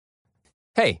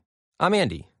Hey, I'm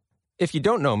Andy. If you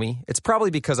don't know me, it's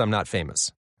probably because I'm not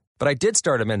famous. But I did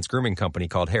start a men's grooming company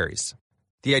called Harry's.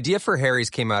 The idea for Harry's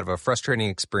came out of a frustrating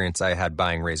experience I had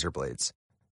buying razor blades.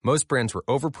 Most brands were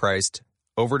overpriced,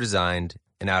 overdesigned,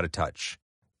 and out of touch.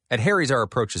 At Harry's, our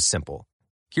approach is simple.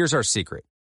 Here's our secret.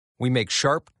 We make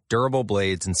sharp, durable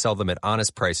blades and sell them at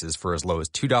honest prices for as low as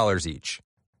 $2 each.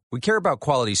 We care about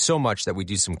quality so much that we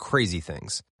do some crazy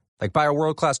things, like buy a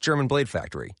world-class German blade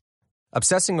factory.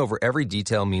 Obsessing over every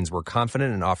detail means we're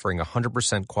confident in offering a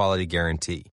 100% quality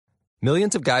guarantee.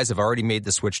 Millions of guys have already made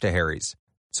the switch to Harry's,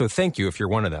 so thank you if you're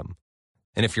one of them.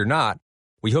 And if you're not,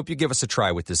 we hope you give us a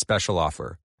try with this special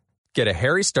offer. Get a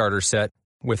Harry starter set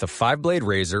with a 5-blade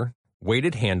razor,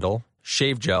 weighted handle,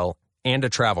 shave gel, and a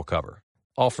travel cover.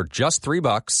 All for just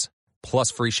 $3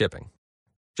 plus free shipping.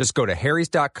 Just go to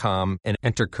harrys.com and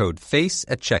enter code FACE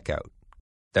at checkout.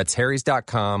 That's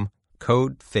harrys.com,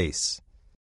 code FACE.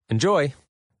 Enjoy.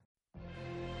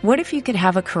 What if you could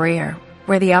have a career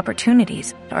where the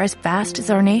opportunities are as vast as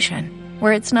our nation,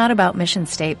 where it's not about mission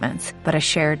statements, but a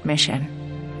shared mission?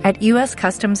 At U.S.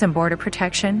 Customs and Border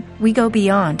Protection, we go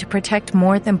beyond to protect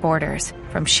more than borders.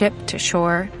 From ship to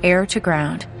shore, air to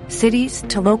ground, cities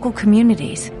to local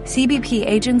communities, CBP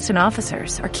agents and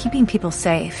officers are keeping people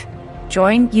safe.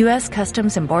 Join U.S.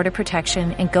 Customs and Border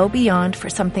Protection and go beyond for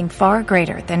something far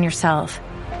greater than yourself.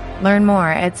 Learn more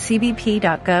at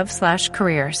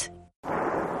cbp.gov/careers.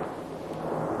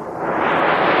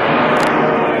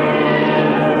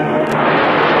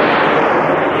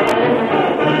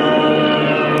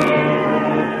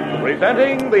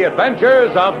 Presenting the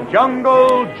adventures of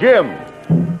Jungle Jim.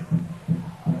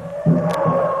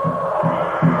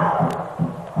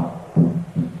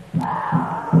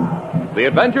 The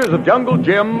Adventures of Jungle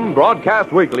Jim,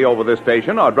 broadcast weekly over this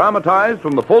station, are dramatized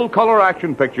from the full-color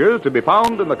action pictures to be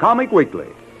found in the Comic Weekly,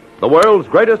 the world's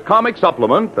greatest comic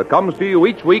supplement that comes to you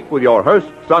each week with your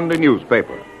Hearst Sunday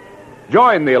newspaper.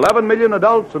 Join the 11 million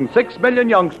adults and 6 million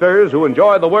youngsters who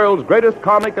enjoy the world's greatest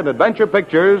comic and adventure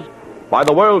pictures by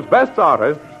the world's best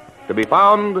artists, to be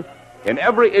found in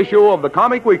every issue of the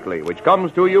Comic Weekly, which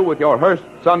comes to you with your Hearst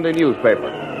Sunday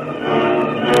newspaper.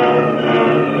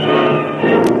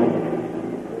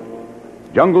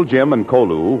 Jungle Jim and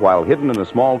Kolu, while hidden in a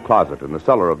small closet in the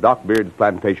cellar of Doc Beard's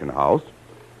plantation house,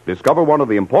 discover one of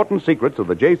the important secrets of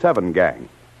the J7 gang: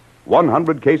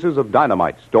 100 cases of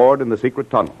dynamite stored in the secret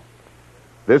tunnel.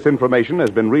 This information has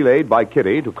been relayed by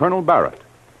Kitty to Colonel Barrett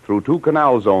through 2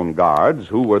 Canal Zone guards,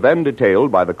 who were then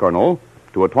detailed by the colonel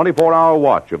to a 24-hour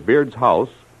watch of Beard's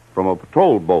house from a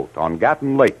patrol boat on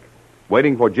Gatton Lake,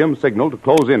 waiting for Jim's signal to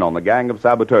close in on the gang of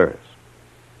saboteurs.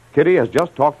 Kitty has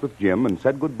just talked with Jim and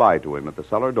said goodbye to him at the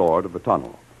cellar door to the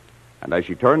tunnel. And as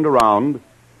she turned around,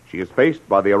 she is faced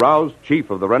by the aroused chief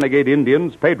of the renegade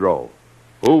Indians, Pedro,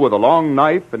 who, with a long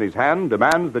knife in his hand,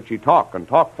 demands that she talk and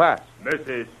talk fast.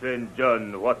 Mrs. St.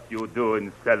 John, what you do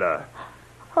in cellar?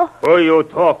 Who you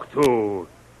talk to?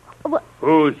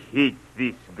 Who hit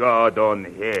this guard on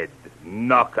head?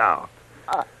 Knock out.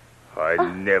 I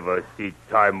never see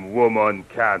time woman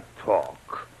can't talk.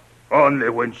 Only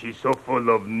when she's so full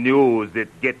of news it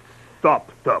gets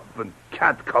stopped up and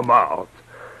can't come out.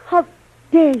 How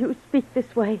dare you speak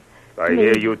this way? I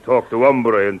hear you talk to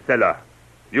hombre in cellar.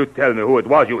 You tell me who it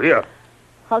was you hear.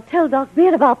 I'll tell Doc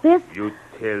Beard about this. You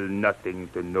tell nothing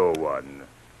to no one.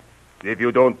 If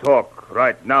you don't talk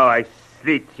right now, I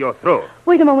slit your throat.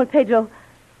 Wait a moment, Pedro.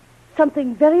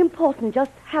 Something very important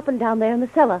just happened down there in the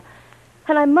cellar,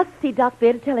 and I must see Doc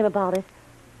Beard to tell him about it.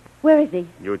 Where is he?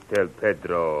 You tell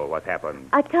Pedro what happened.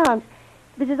 I can't.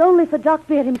 This is only for Doc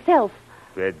Beard himself.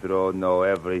 Pedro know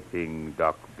everything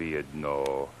Doc Beard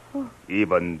know. Oh.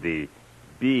 Even the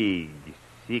big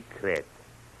secret,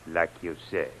 like you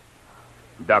say.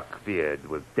 Doc Beard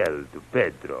will tell to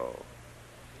Pedro.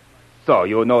 So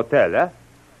you no tell, eh?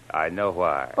 I know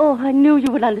why. Oh, I knew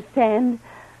you would understand.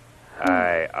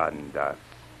 I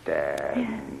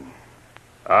understand.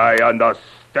 I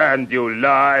understand, you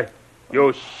lie.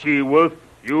 You she-wolf,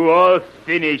 you all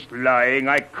finished lying.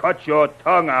 I cut your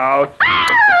tongue out.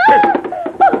 Help!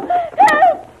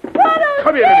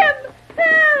 Come here, Jim!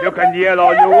 Help! You can yell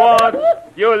all you want.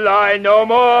 You lie no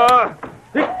more.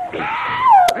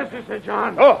 Mrs. St.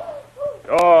 John.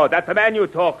 Oh, that's the man you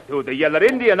talk to, the yeller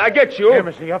Indian. I get you. Here,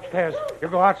 Missy, upstairs. You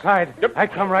go outside. Yep. I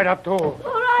come right up, too. All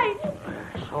right.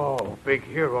 So, big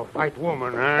hero fight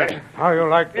woman, huh? How you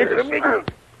like this?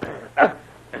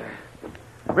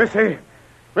 Missy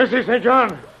St.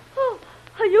 John. Oh,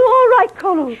 are you all right,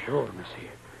 Kolu? Sure, Missy.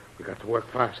 We got to work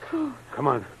fast. Come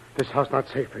on. This house not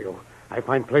safe for you. I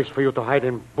find place for you to hide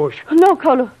in bush. No,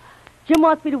 Kolu. Jim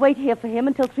wants me to wait here for him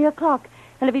until 3 o'clock.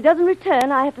 And if he doesn't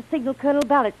return, I have to signal Colonel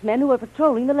Ballott's men who are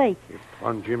patrolling the lake. If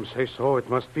Juan Jim says so, it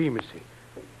must be, Missy.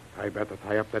 I better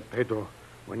tie up that Pedro.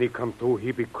 When he come to,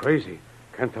 he be crazy.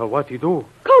 Can't tell what he do.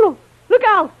 Colo, look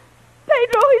out!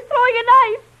 Pedro, he's throwing a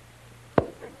knife!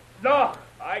 No,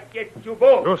 I get you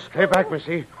both. You stay back,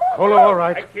 Missy. Colo, all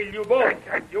right. I kill you both.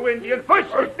 You Indian first.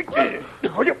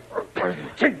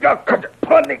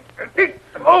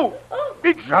 Oh!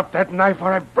 Drop that knife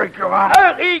or I break your arm.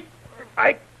 Hurry!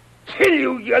 I kill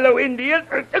you, yellow Indian.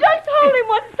 Just hold him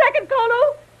 1 second,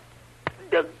 Colo.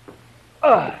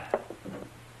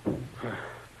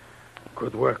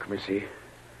 Good work, Missy.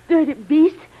 Dirty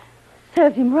beast.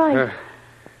 Served him right.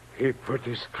 He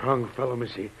pretty strong fellow,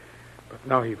 Missy. But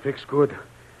now he fix good.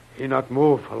 He not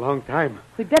move a long time.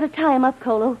 We'd better tie him up,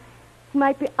 Colo. It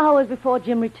might be hours before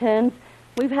Jim returns.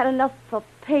 We've had enough for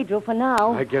Pedro for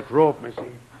now. I get rope,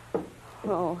 Missy.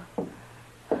 Oh.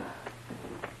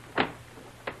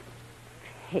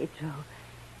 Pedro,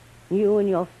 you and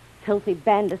your filthy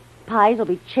band of spies will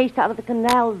be chased out of the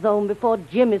canal zone before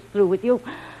Jim is through with you.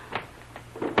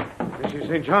 Missy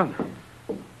St. John.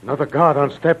 Another guard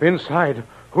on step inside.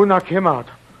 Who knocked him out?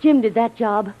 Jim did that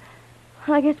job.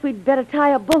 I guess we'd better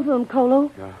tie up both of them,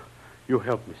 Colo. Yeah. You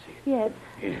help, Missy. Yes.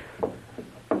 Here.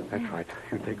 That's right.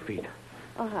 You take feet.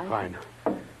 All right. Fine.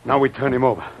 Now we turn him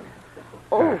over.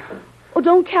 Oh,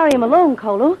 don't carry him alone,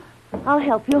 Colo. I'll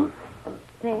help you.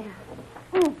 There.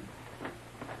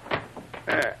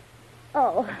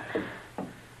 Oh.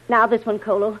 Now this one,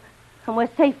 Colo. And we're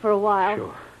safe for a while.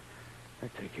 Sure. I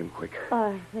take him quick.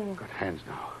 There. Got hands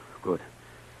now. Good.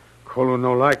 Colo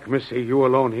no like, Missy. You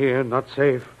alone here, not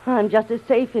safe. I'm just as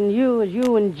safe in you as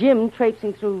you and Jim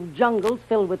traipsing through jungles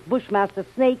filled with bushmaster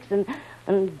snakes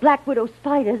and black widow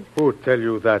spiders. Who tell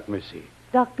you that, Missy?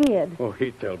 Doc Beard. Oh,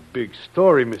 he tell big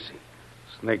story, Missy.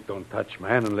 Snake don't touch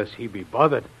man unless he be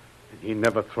bothered. And he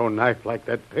never throw knife like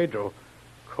that Pedro.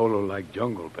 Colo like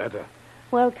jungle better.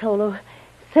 Well, Colo,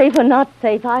 safe or not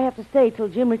safe, I have to stay till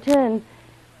Jim returns.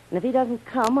 And if he doesn't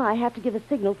come, I have to give a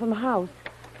signal from the house.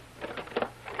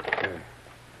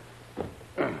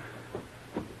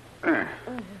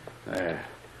 There.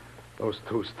 Those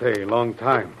two stay a long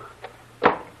time.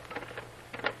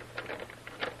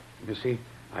 Missy,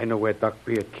 I know where Doc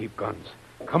Beard keep guns.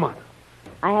 Come on.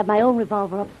 I have my own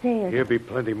revolver upstairs. Here be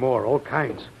plenty more, all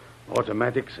kinds.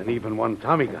 Automatics and even one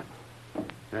Tommy gun.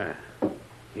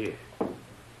 Here.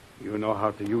 You know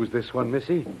how to use this one,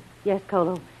 Missy? Yes,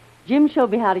 Colo. Jim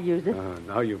showed me how to use it.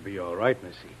 Now you'll be all right,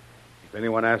 Missy. If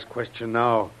anyone asks question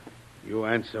now, you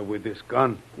answer with this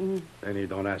gun. Then he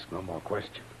don't ask no more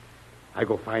question. I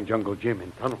go find Jungle Jim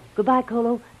in tunnel. Goodbye,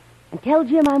 Colo. And tell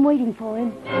Jim I'm waiting for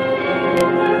him.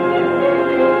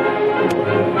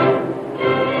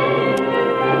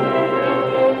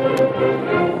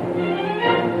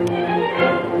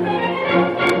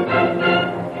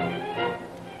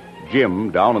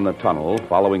 Jim, down in the tunnel,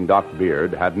 following Doc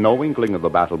Beard, had no inkling of the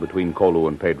battle between Colo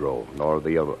and Pedro, nor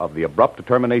of the abrupt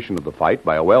termination of the fight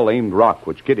by a well-aimed rock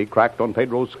which Kitty cracked on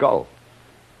Pedro's skull.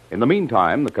 In the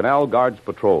meantime, the Canal Guard's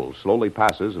patrol slowly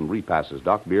passes and repasses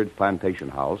Doc Beard's plantation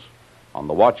house, on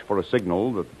the watch for a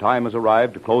signal that the time has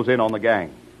arrived to close in on the gang.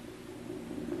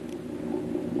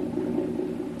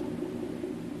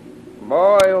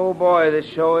 Boy, oh boy, this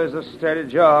show is a steady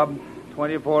job.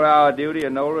 24-hour duty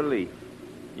and no relief.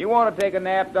 You want to take a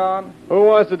nap, Don? Who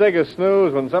wants to take a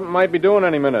snooze when something might be doing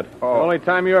any minute? Oh. The only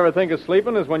time you ever think of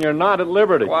sleeping is when you're not at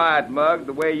liberty. Quiet, Mug.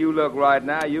 The way you look right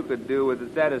now, you could do with a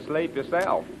set of sleep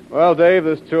yourself. Well, Dave,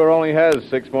 this tour only has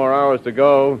 6 more hours to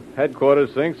go.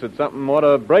 Headquarters thinks that something ought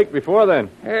to break before then.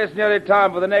 It's nearly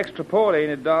time for the next report,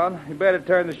 ain't it, Don? You better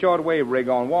turn the shortwave rig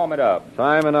on. Warm it up.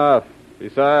 Time enough.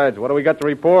 Besides, what do we got to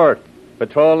report?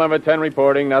 Patrol number 10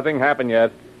 reporting. Nothing happened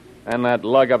yet. And that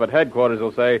lug up at headquarters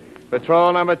will say,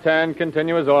 Patrol number 10,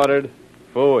 continue as ordered.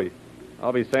 Phooey.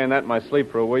 I'll be saying that in my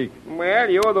sleep for a week. Well,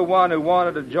 you're the one who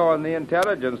wanted to join the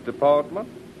intelligence department.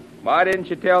 Why didn't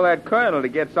you tell that colonel to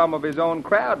get some of his own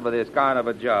crowd for this kind of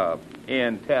a job?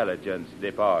 Intelligence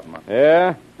department.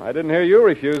 Yeah, I didn't hear you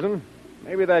refusing.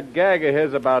 Maybe that gag of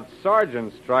his about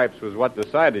sergeant stripes was what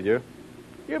decided you.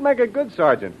 You'd make a good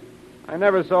sergeant. I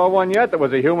never saw one yet that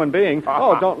was a human being.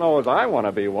 Oh, don't know as I want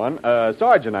to be one.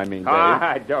 Sergeant, I mean, Dave.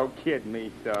 Ah, don't kid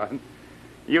me, son.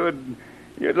 You'd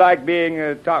like being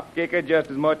a top kicker just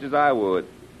as much as I would.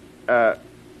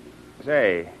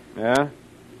 Say. Yeah?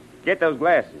 Get those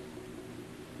glasses.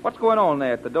 What's going on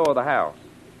there at the door of the house?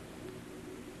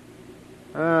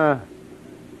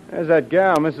 There's that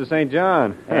gal, Mrs. St.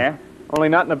 John. Yeah? Only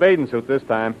not in a bathing suit this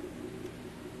time.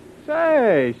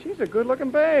 Say, she's a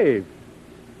good-looking babe.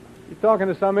 She's talking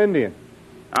to some Indian.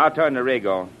 I'll turn the rig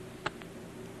on.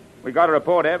 We got to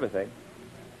report everything.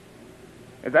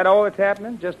 Is that all that's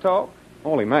happening? Just talk?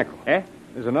 Holy mackerel. Eh?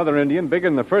 There's another Indian bigger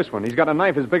than the first one. He's got a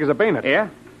knife as big as a bayonet. Yeah?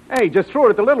 Hey, just threw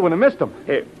it at the little one and missed him.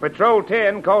 Hey, Patrol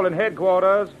 10 calling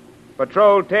headquarters.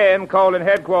 Patrol 10 calling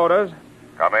headquarters.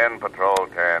 Come in, Patrol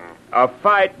 10. A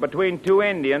fight between two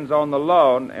Indians on the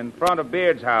lawn in front of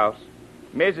Beard's house.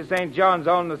 Mrs. St. John's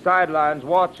on the sidelines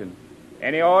watching.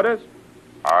 Any orders?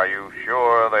 Are you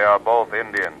sure they are both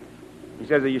Indians? He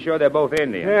says, are you sure they're both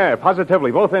Indians? Yeah,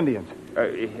 positively. Both Indians.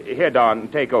 Here, Don,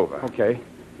 take over. Okay.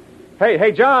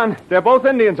 Hey, John, they're both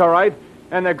Indians, all right.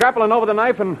 And they're grappling over the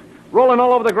knife and rolling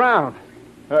all over the ground.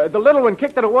 The little one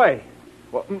kicked it away.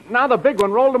 Well, now the big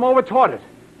one rolled him over toward it.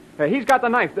 He's got the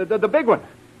knife, the big one.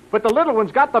 But the little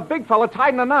one's got the big fella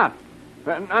tied in a knot.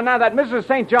 Now that Mrs.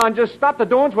 St. John just stopped the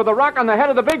doings with a rock on the head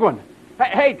of the big one.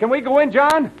 Hey, can we go in,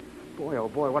 John? Boy, oh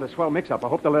boy, what a swell mix-up. I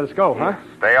hope they'll let us go, huh?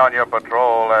 Stay on your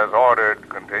patrol as ordered.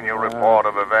 Continue report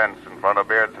of events in front of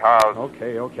Beard's house.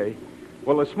 Okay.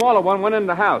 Well, the smaller one went in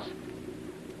the house.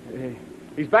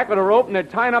 He's back with a rope, and they're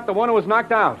tying up the one who was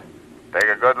knocked out. Take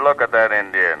a good look at that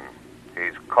Indian.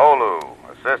 He's Kolu,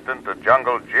 assistant to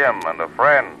Jungle Jim and a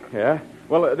friend. Yeah?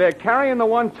 Well, they're carrying the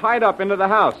one tied up into the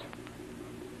house.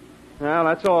 Well,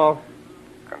 that's all.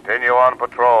 Continue on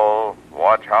patrol.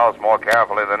 Watch house more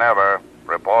carefully than ever.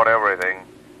 Report everything.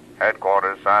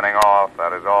 Headquarters signing off.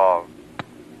 That is all.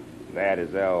 That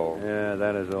is all. Yeah,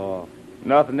 that is all.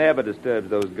 Nothing ever disturbs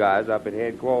those guys up at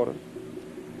headquarters.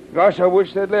 Gosh, I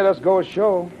wish they'd let us go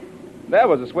ashore. That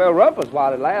was a swell rumpus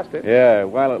while it lasted. Yeah,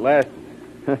 while it lasted.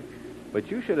 But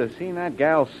you should have seen that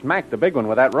gal smack the big one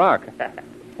with that rock.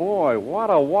 Boy, what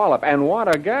a wallop, and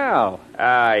what a gal.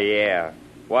 Ah, yeah.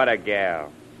 What a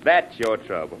gal. That's your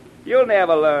trouble. You'll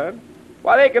never learn.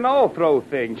 Why, they can all throw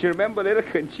things. You remember little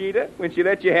Conchita when she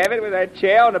let you have it with that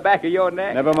chair on the back of your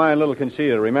neck? Never mind, little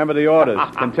Conchita. Remember the orders.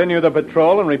 Continue the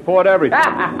patrol and report everything.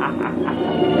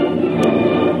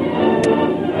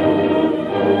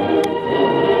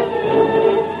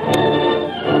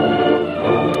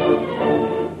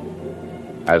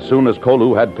 As soon as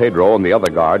Kolu had Pedro and the other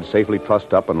guards safely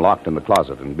trussed up and locked in the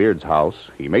closet in Beard's house,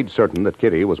 he made certain that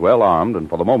Kitty was well armed and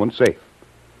for the moment safe.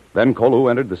 Then Kolu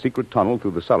entered the secret tunnel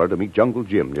through the cellar to meet Jungle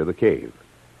Jim near the cave.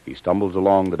 He stumbles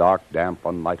along the dark, damp,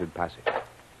 unlighted passage.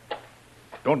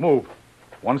 Don't move.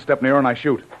 One step nearer and I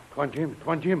shoot. Tuan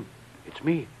Jim. It's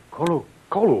me, Kolu.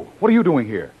 Kolu, what are you doing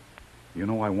here? You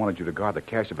know I wanted you to guard the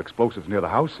cache of explosives near the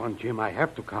house. Tuan Jim, I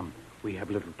have to come. We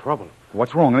have little trouble.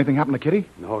 What's wrong? Anything happened to Kitty?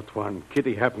 No, Tuan.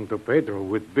 Kitty happened to Pedro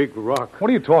with big rock. What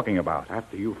are you talking about?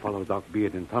 After you follow Doc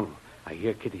Beard in tunnel, I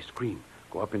hear Kitty scream.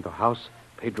 Go up into house.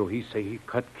 Pedro, he say he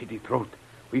cut Kitty throat.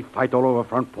 We fight all over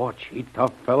front porch. He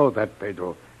tough fellow, that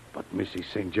Pedro. But Mrs.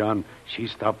 St. John, she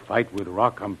stopped fight with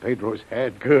rock on Pedro's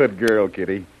head. Good girl,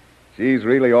 Kitty. She's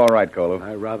really all right, Kolu.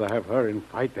 I'd rather have her in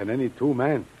fight than any two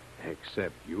men.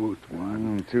 Except you,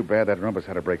 Tuan. Too bad that rumpus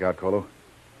had to break out, Kolu.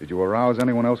 Did you arouse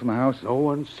anyone else in the house? No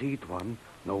one see, Tuan.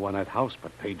 No one at house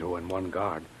but Pedro and one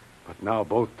guard. But now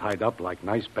both tied up like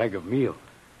nice bag of meal.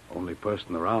 Only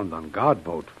person around on guard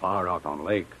boat far out on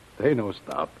lake. They no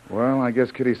stop. Well, I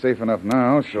guess Kitty's safe enough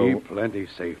now, so... She plenty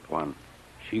safe, Tuan.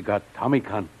 She got Tommy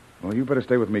Khan. Well, you better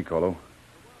stay with me, Kolu.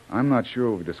 I'm not sure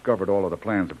we've discovered all of the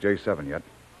plans of J7 yet.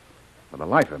 For the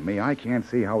life of me, I can't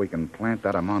see how we can plant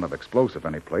that amount of explosive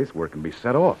any place where it can be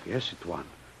set off. Yes, Tuan.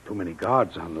 Too many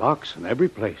guards on locks in every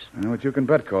place. I know what you can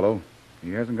bet, Kolu.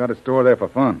 He hasn't got it stored there for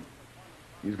fun.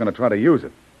 He's going to try to use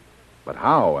it. But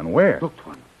how and where? Look,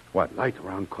 Tuan. What? Light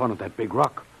around corner of that big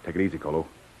rock. Take it easy, Kolu.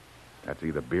 That's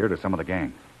either Beard or some of the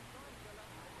gang.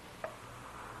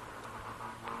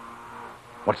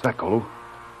 What's that, Kolu?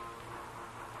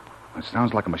 It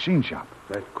sounds like a machine shop.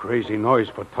 That crazy noise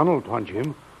for tunnel, Tuan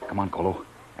Jim. Come on, Kolu.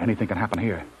 Anything can happen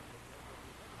here.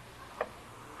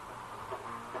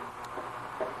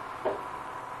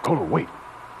 Kolu, wait.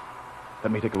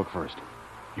 Let me take a look first.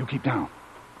 You keep down.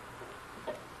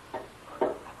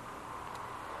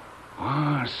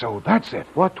 Ah, so that's it.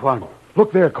 What, Tuan?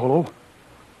 Look there, Kolu.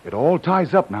 It all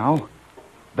ties up now.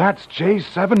 That's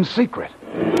J7's secret.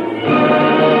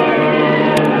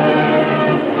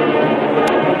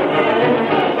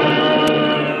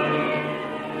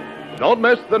 Don't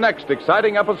miss the next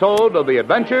exciting episode of The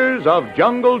Adventures of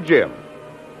Jungle Jim.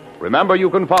 Remember, you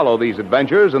can follow these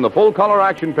adventures in the full-color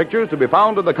action pictures to be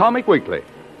found in the Comic Weekly,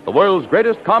 the world's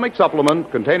greatest comic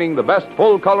supplement containing the best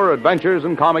full-color adventures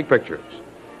and comic pictures.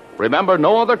 Remember,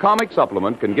 no other comic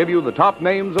supplement can give you the top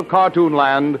names of cartoon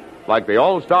land like the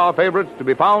all-star favorites to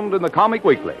be found in the Comic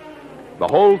Weekly. The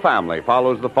whole family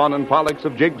follows the fun and frolics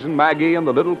of Jiggs and Maggie and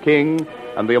the Little King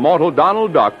and the immortal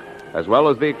Donald Duck, as well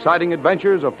as the exciting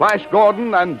adventures of Flash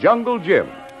Gordon and Jungle Jim.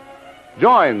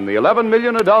 Join the 11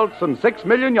 million adults and 6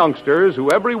 million youngsters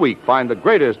who every week find the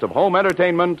greatest of home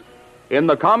entertainment in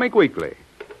the Comic Weekly,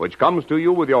 which comes to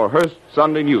you with your Hearst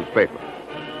Sunday newspaper.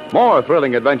 More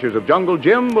thrilling adventures of Jungle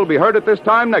Jim will be heard at this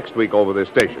time next week over this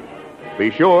station.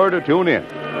 Be sure to tune in.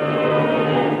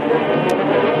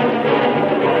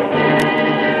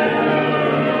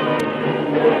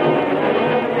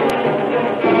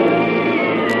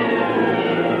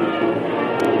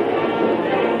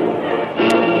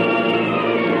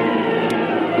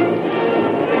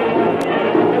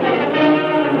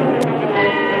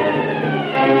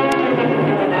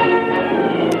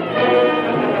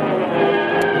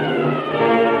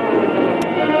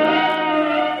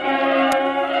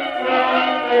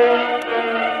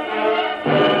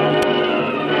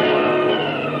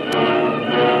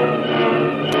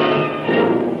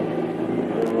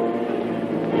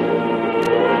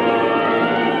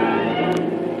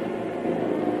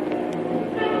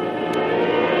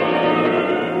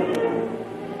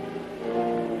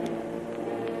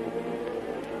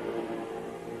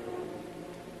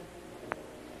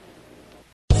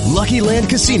 Lucky Land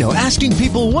Casino, asking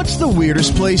people, what's the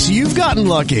weirdest place you've gotten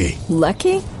lucky?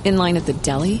 Lucky? In line at the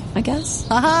deli, I guess?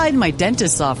 Aha, in my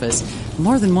dentist's office.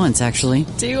 More than once, actually.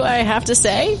 Do I have to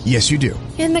say? Yes, you do.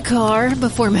 In the car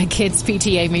before my kids'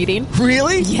 PTA meeting.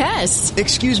 Really? Yes.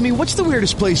 Excuse me, what's the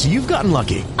weirdest place you've gotten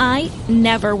lucky? I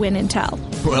never win and tell.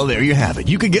 Well, there you have it.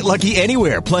 You can get lucky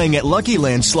anywhere, playing at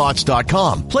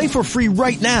LuckyLandSlots.com. Play for free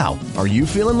right now. Are you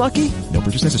feeling lucky? No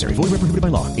purchase necessary. Void where prohibited by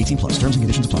law. 18+. Terms and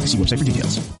conditions apply. See website for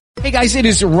details. Hey guys, it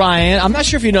is Ryan. I'm not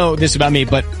sure if you know this about me,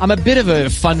 but I'm a bit of a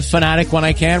fun fanatic when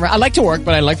I can. I like to work,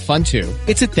 but I like fun too.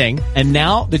 It's a thing. And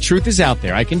now the truth is out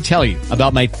there. I can tell you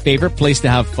about my favorite place to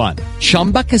have fun.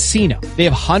 Chumba Casino. They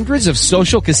have hundreds of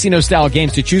social casino style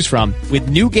games to choose from with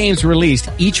new games released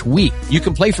each week. You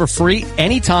can play for free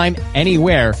anytime,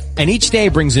 anywhere. And each day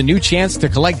brings a new chance to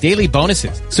collect daily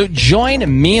bonuses. So join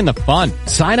me in the fun.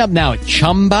 Sign up now at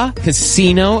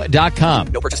ChumbaCasino.com.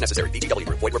 No purchase necessary. VGW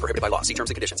Group. Void where prohibited by law. See terms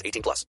and conditions. 18+.